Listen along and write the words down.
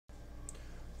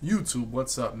YouTube,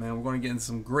 what's up, man? We're going to get into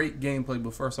some great gameplay,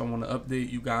 but first I want to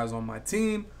update you guys on my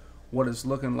team, what it's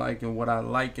looking like, and what I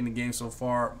like in the game so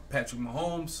far. Patrick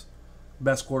Mahomes,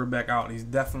 best quarterback out. He's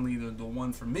definitely the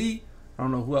one for me. I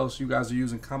don't know who else you guys are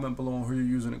using. Comment below on who you're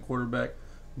using at quarterback.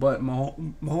 But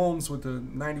Mahomes with the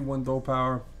 91 throw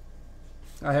power.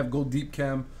 I have Go Deep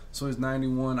Chem, so he's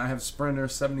 91. I have Sprinter,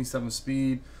 77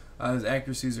 speed. His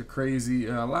accuracies are crazy.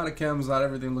 A lot of chems, a lot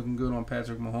of everything looking good on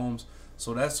Patrick Mahomes.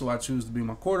 So that's who I choose to be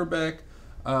my quarterback.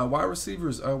 Wide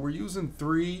receivers, we're using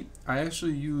three. I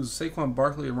actually use Saquon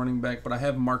Barkley at running back, but I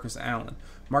have Marcus Allen.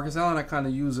 Marcus Allen, I kind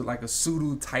of use it like a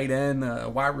pseudo tight end,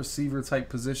 wide receiver type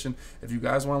position. If you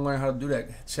guys want to learn how to do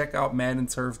that, check out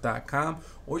MaddenTurf.com,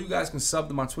 or you guys can sub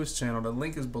to my Twitch channel. The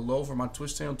link is below for my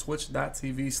Twitch channel,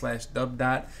 twitch.tv/dub.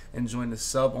 and join the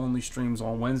sub-only streams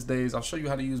on Wednesdays. I'll show you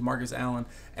how to use Marcus Allen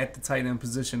at the tight end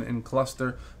position in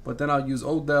cluster, but then I'll use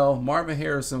Odell, Marvin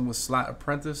Harrison with slot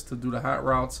apprentice to do the hot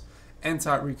routes, and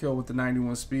Tyreek Hill with the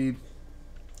 91 speed.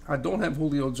 I don't have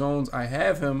Julio Jones. I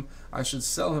have him. I should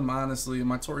sell him, honestly, in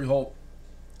my Torrey Holt.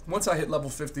 Once I hit level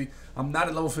 50, I'm not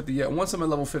at level 50 yet. Once I'm at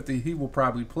level 50, he will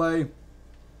probably play.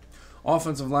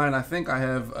 Offensive line, I think I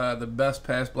have the best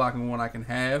pass blocking one I can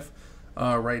have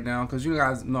right now, because you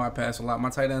guys know I pass a lot.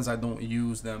 My tight ends, I don't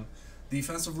use them.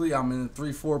 Defensively, I'm in the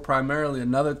 3-4 primarily.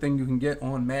 Another thing you can get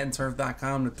on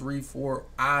MaddenTurf.com, the 3-4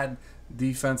 odd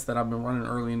defense that I've been running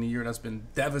early in the year that's been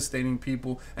devastating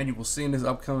people, and you will see in this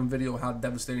upcoming video how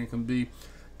devastating it can be.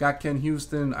 Got Ken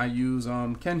Houston. I use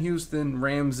Ken Houston,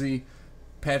 Ramsey,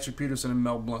 Patrick Peterson, and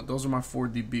Mel Blount. Those are my 4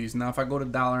 DBs. Now, if I go to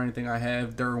dollar or anything, I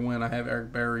have Derwin, I have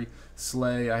Eric Berry,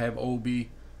 Slay, I have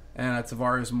Obi, and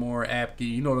Tavares Moore, Apke.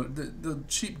 You know, the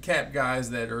cheap cap guys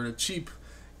that are the cheap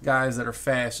guys that are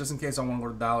fast, just in case I want to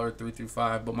go to dollar 3 through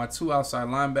 5. But my 2 outside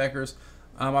linebackers,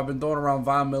 I've been throwing around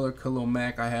Von Miller, Khalil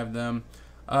Mack. I have them.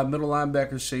 Middle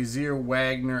linebackers, Shazier,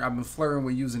 Wagner. I've been flirting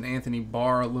with using Anthony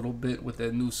Barr a little bit with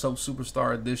that new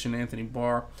Superstar edition, Anthony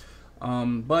Barr.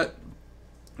 But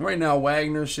right now,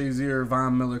 Wagner, Shazier,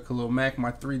 Von Miller, Khalil Mack. My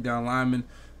 3 down linemen,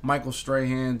 Michael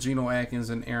Strahan, Geno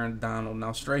Atkins, and Aaron Donald.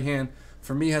 Now, Strahan,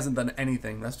 for me, hasn't done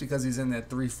anything. That's because he's in that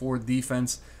 3-4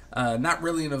 defense. Not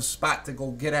really in a spot to go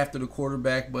get after the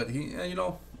quarterback, but he, you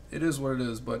know, it is what it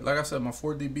is. But like I said, my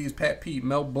 4 DBs, Pat Pete,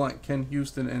 Mel Blount, Ken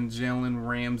Houston, and Jalen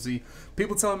Ramsey.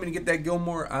 People telling me to get that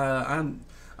Gilmore. I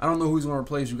don't know who's going to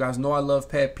replace. You guys know I love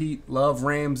Pat Pete, love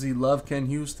Ramsey, love Ken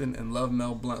Houston, and love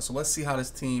Mel Blount. So let's see how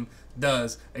this team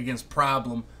does against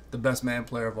Problem, the best man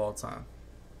player of all time.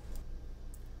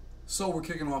 So we're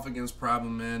kicking off against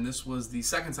Problem, man. This was the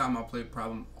second time I played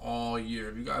Problem all year.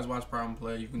 If you guys watch Problem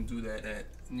play, you can do that at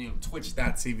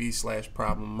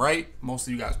twitch.tv/problem, right? Most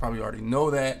of you guys probably already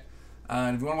know that.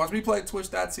 And if you want to watch me play,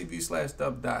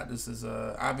 twitch.tv/dub. This is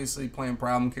obviously playing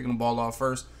Problem, kicking the ball off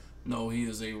first. No, he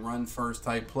is a run first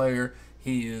type player.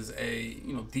 He is a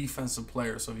defensive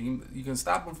player. So if you can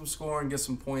stop him from scoring, get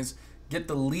some points, get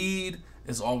the lead,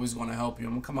 is always going to help you.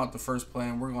 I'm going to come out the first play,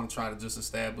 and we're going to try to just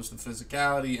establish the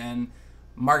physicality, and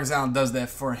Marcus Allen does that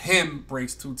for him,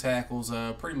 breaks 2 tackles,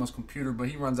 pretty much computer, but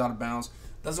he runs out of bounds.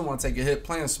 Doesn't want to take a hit,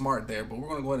 playing smart there, but we're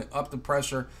going to go ahead and up the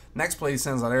pressure. Next play, he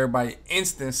sends out everybody.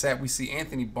 Instant sack. We see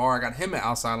Anthony Barr. I got him at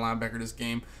outside linebacker this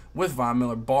game with Von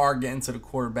Miller. Barr getting to the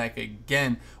quarterback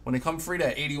again. When they come free,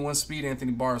 that 81 speed,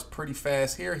 Anthony Barr is pretty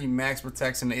fast. Here, he max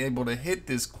protects and able to hit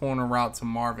this corner route to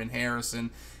Marvin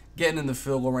Harrison, getting in the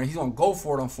field goal range. He's going to go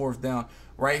for it on 4th down.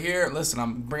 Right here, listen,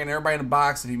 I'm bringing everybody in the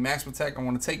box. If he max protect, I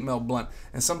want to take Mel Blount.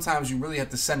 And sometimes you really have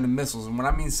to send the missiles. And when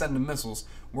I mean send the missiles,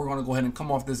 we're going to go ahead and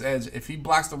come off this edge. If he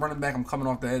blocks the running back, I'm coming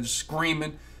off the edge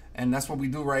screaming. And that's what we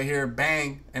do right here.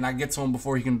 Bang. And I get to him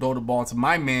before he can throw the ball to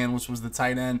my man, which was the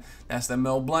tight end. That's the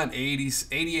Mel Blount,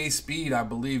 88 speed, I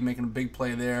believe, making a big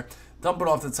play there. Dump it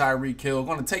off to Tyreek Hill.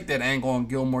 Going to take that angle on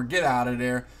Gilmore. Get out of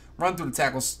there. Run through the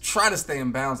tackles. Try to stay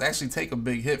in bounds. Actually take a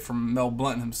big hit from Mel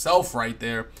Blount himself right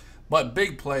there. But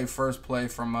big play, first play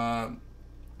from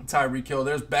Tyreek Hill.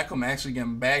 There's Beckham actually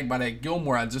getting bagged by that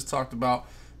Gilmore I just talked about.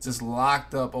 Just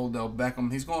locked up Odell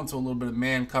Beckham. He's going to a little bit of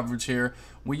man coverage here.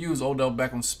 We use Odell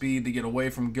Beckham's speed to get away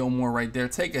from Gilmore right there.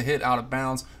 Take a hit out of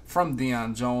bounds from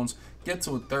Deion Jones. Get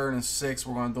to a 3rd and 6.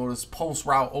 We're going to throw this post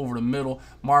route over the middle.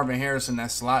 Marvin Harrison,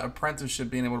 that slot apprenticeship,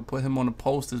 being able to put him on the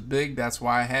post is big. That's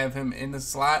why I have him in the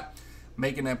slot,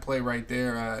 making that play right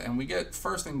there. And we get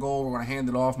 1st and goal. We're going to hand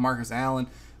it off. Marcus Allen.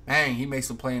 Bang, he makes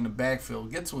the play in the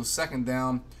backfield. Get to a 2nd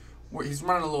down. He's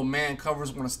running a little man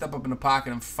covers. We're going to step up in the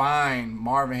pocket and find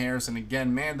Marvin Harrison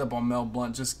again. Manned up on Mel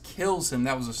Blount. Just kills him.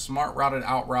 That was a smart routed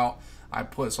out route I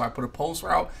put. So I put a post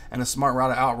route and a smart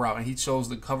routed out route. And he chose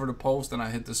to cover the post, and I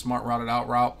hit the smart routed out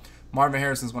route. Marvin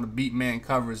Harrison's going to beat man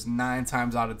coverage 9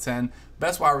 times out of 10.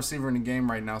 Best wide receiver in the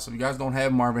game right now. So if you guys don't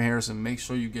have Marvin Harrison, make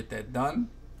sure you get that done.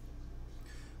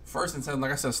 First and 10,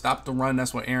 like I said, stop the run.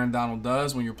 That's what Aaron Donald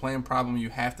does. When you're playing problem, you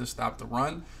have to stop the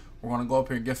run. We're going to go up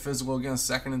here and get physical again.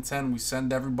 2nd and 10. We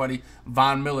send everybody.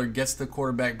 Von Miller gets the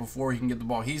quarterback before he can get the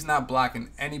ball. He's not blocking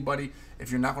anybody.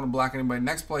 If you're not going to block anybody,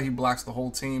 next play he blocks the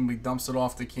whole team. He dumps it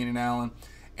off to Keenan Allen.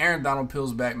 Aaron Donald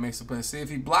peels back, makes the play. See, if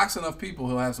he blocks enough people,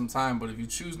 he'll have some time. But if you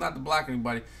choose not to block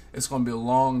anybody, it's going to be a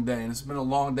long day. And it's been a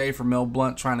long day for Mel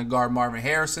Blount trying to guard Marvin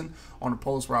Harrison on a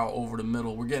post route over the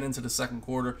middle. We're getting into the second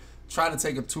quarter. Try to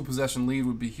take a 2-possession lead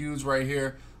would be huge right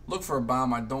here. Look for a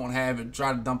bomb. I don't have it.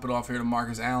 Try to dump it off here to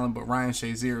Marcus Allen, but Ryan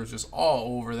Shazier is just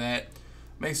all over that.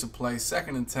 Makes a play.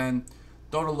 2nd and 10.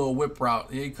 Throw the little whip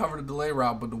route. He covered a delay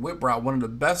route, but the whip route, one of the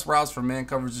best routes for man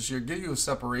coverage this year, give you a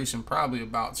separation, probably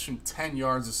about 10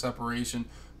 yards of separation.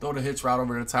 Throw the hitch route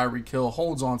over to Tyreek Hill,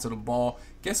 holds on to the ball,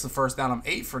 gets the first down. I'm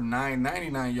 8 for 9,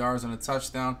 99 yards and a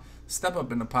touchdown. Step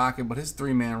up in the pocket, but his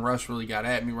 3-man rush really got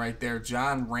at me right there.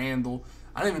 John Randall.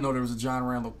 I didn't even know there was a John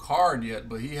Randall card yet,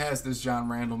 but he has this John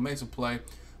Randall. Makes a play.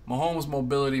 Mahomes'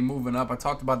 mobility moving up. I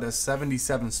talked about that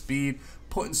 77 speed,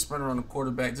 putting sprinter on the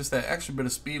quarterback. Just that extra bit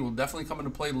of speed will definitely come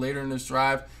into play later in this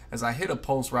drive as I hit a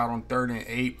post route on 3rd and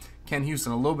 8. Ken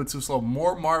Houston a little bit too slow.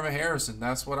 More Marvin Harrison.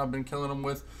 That's what I've been killing him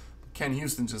with. Ken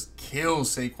Houston just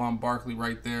kills Saquon Barkley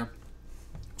right there.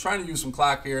 Trying to use some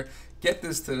clock here. Get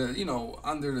this to the,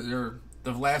 under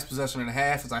the last possession and a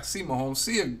half as I see Mahomes,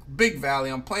 see a big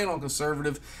valley. I'm playing on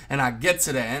conservative, and I get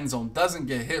to the end zone. Doesn't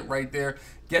get hit right there.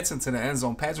 Gets into the end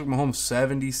zone. Patrick Mahomes'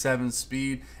 77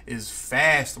 speed is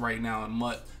fast right now in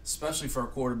MUT, especially for a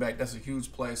quarterback. That's a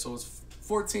huge play. So it's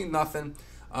 14-0.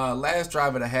 Last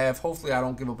drive at a half. Hopefully I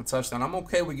don't give up a touchdown. I'm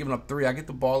okay with giving up 3. I get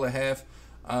the ball at half.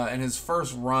 And his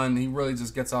first run, he really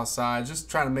just gets outside. Just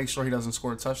trying to make sure he doesn't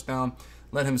score a touchdown.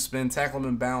 Let him spin, tackle him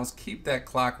in bounds, keep that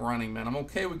clock running, man. I'm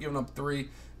okay with giving up 3.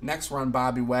 Next run,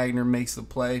 Bobby Wagner makes the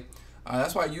play.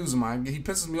 That's why I use him. He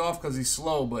pisses me off because he's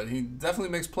slow, but he definitely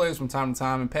makes plays from time to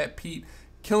time. And Pat Pete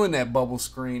killing that bubble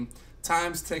screen.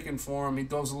 Time's ticking for him. He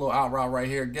throws a little out route right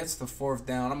here, gets the 4th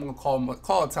down. I'm going to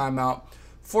call a timeout,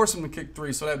 force him to kick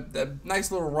 3. So that nice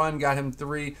little run got him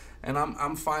 3, and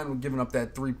I'm fine with giving up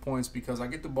that 3 points because I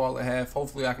get the ball at half.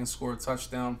 Hopefully I can score a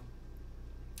touchdown.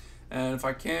 And if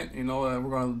I can't,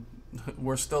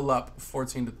 we're still up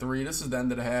 14-3. This is the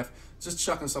end of the half. Just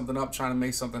chucking something up, trying to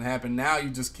make something happen. Now you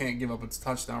just can't give up a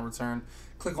touchdown return.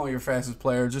 Click on your fastest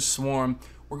player. Just swarm.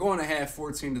 We're going to half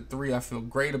 14-3. I feel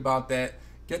great about that.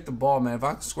 Get the ball, man. If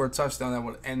I could score a touchdown, that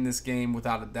would end this game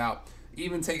without a doubt.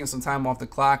 Even taking some time off the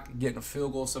clock, getting a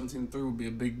field goal 17-3 would be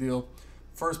a big deal.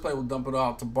 First play, we'll dump it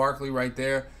out to Barkley right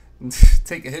there.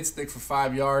 Take a hit stick for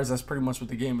 5 yards. That's pretty much what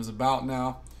the game is about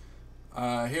now.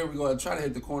 Here we go. Try to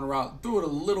hit the corner route. Threw it a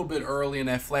little bit early in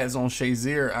that flat zone.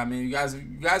 Shazier. I mean, if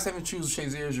you guys haven't chosen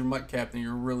Shazier as your MUT captain,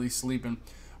 you're really sleeping.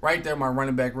 Right there, my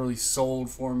running back really sold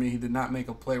for me. He did not make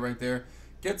a play right there.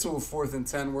 Get to a 4th and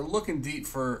 10. We're looking deep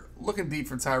for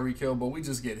Tyreek Hill, but we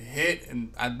just get hit.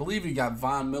 And I believe he got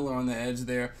Von Miller on the edge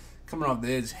there, coming off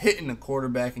the edge, hitting the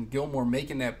quarterback, and Gilmore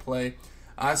making that play.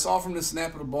 I saw from the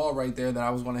snap of the ball right there that I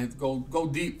was going to go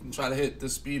deep and try to hit the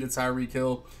speed of Tyreek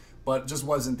Hill, but just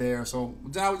wasn't there. So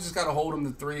now we just got to hold him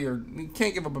to 3, or we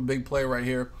can't give up a big play right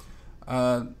here.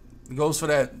 Goes for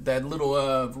that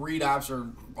little read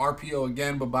option or RPO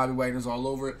again, but Bobby Wagner's all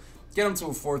over it. Get him to a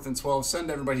 4th and 12. Send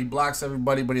everybody. He blocks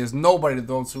everybody, but he has nobody to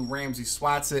throw to. Ramsey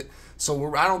swats it.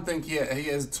 So I don't think he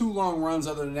has 2 long runs.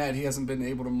 Other than that, he hasn't been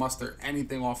able to muster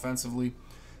anything offensively.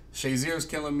 Shazier's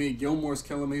killing me. Gilmore's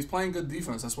killing me. He's playing good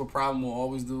defense. That's what Problem will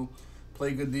always do.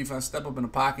 Play good defense. Step up in the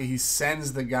pocket. He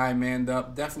sends the guy manned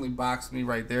up. Definitely boxed me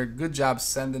right there. Good job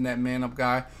sending that man up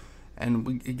guy.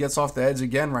 And he gets off the edge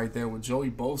again right there with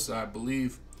Joey Bosa, I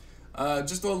believe.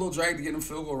 Just throw a little drag to get in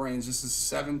field goal range. This is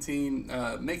 17.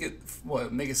 Make it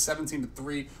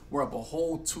 17-3. We're up a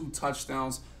whole 2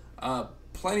 touchdowns.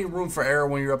 Plenty of room for error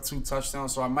when you're up 2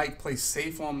 touchdowns. So I might play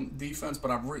safe on defense,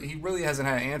 but he really hasn't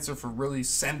had an answer for really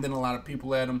sending a lot of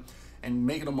people at him and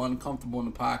making them uncomfortable in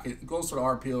the pocket. Goes for the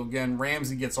RPO again.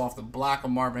 Ramsey gets off the block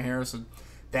of Marvin Harrison.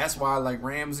 That's why I like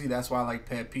Ramsey. That's why I like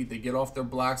Pat Pete. They get off their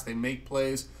blocks. They make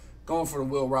plays. Going for the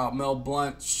wheel route. Mel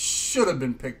Blount should have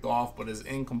been picked off, but is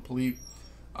incomplete.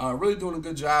 Really doing a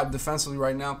good job defensively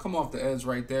right now. Come off the edge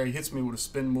right there. He hits me with a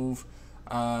spin move.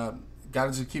 Got to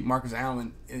just keep Marcus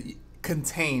Allen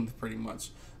contained pretty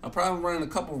much. I'm probably running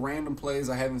a couple random plays.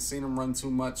 I haven't seen him run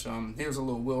too much. Here's a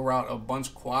little wheel route, a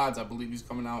bunch quads. I believe he's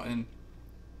coming out in.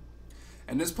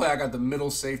 And this play, I got the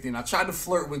middle safety, and I tried to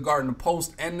flirt with guarding the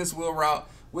post and this wheel route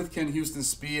with Ken Houston's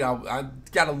speed. I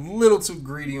got a little too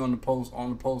greedy on the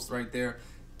post right there.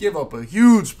 give up a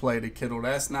huge play to Kittle.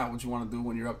 That's not what you want to do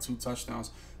when you're up 2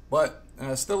 touchdowns. But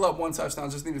still up 1 touchdown.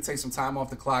 Just need to take some time off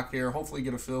the clock here. Hopefully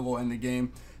get a field goal in the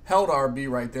game. Held RB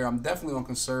right there. I'm definitely on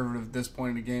conservative at this point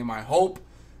in the game. I hope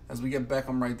as we get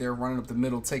Beckham right there running up the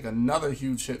middle, take another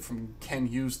huge hit from Ken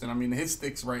Houston. I mean, his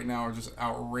sticks right now are just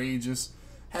outrageous.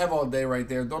 Have all day right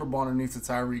there. Throw the ball underneath to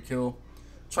Tyreek Hill.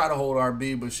 Try to hold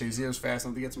RB, but Shazier's fast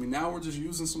enough to get to me. Now we're just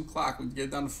using some clock. We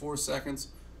get down to 4 seconds.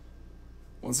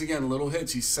 Once again, little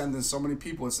hits. He's sending so many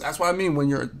people. That's what I mean. When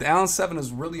you're down 7, it's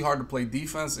really hard to play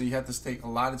defense, and you have to take a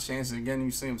lot of chances. Again,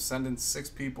 you see him sending 6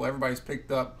 people. Everybody's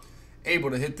picked up,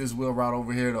 able to hit this wheel route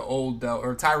over here to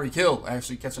Tyreek Hill,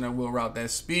 actually catching that wheel route,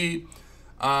 that speed.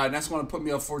 And that's going to put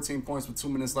me up 14 points with 2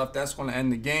 minutes left. That's going to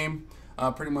end the game,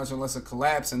 pretty much unless it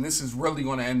collapses. And this is really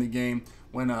going to end the game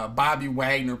when Bobby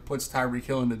Wagner puts Tyreek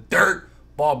Hill in the dirt.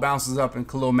 Ball bounces up, and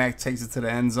Khalil Mack takes it to the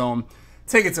end zone.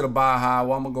 Take it to the Baja.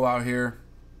 Well, I'm going to go out here.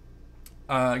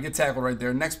 Get tackled right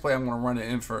there. Next play, I'm going to run it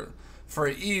in for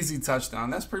an easy touchdown.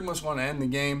 That's pretty much going to end the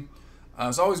game.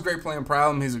 It's always great playing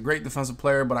Proud. He's a great defensive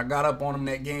player, but I got up on him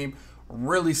that game,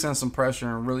 really sent some pressure,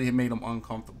 and really made him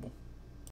uncomfortable.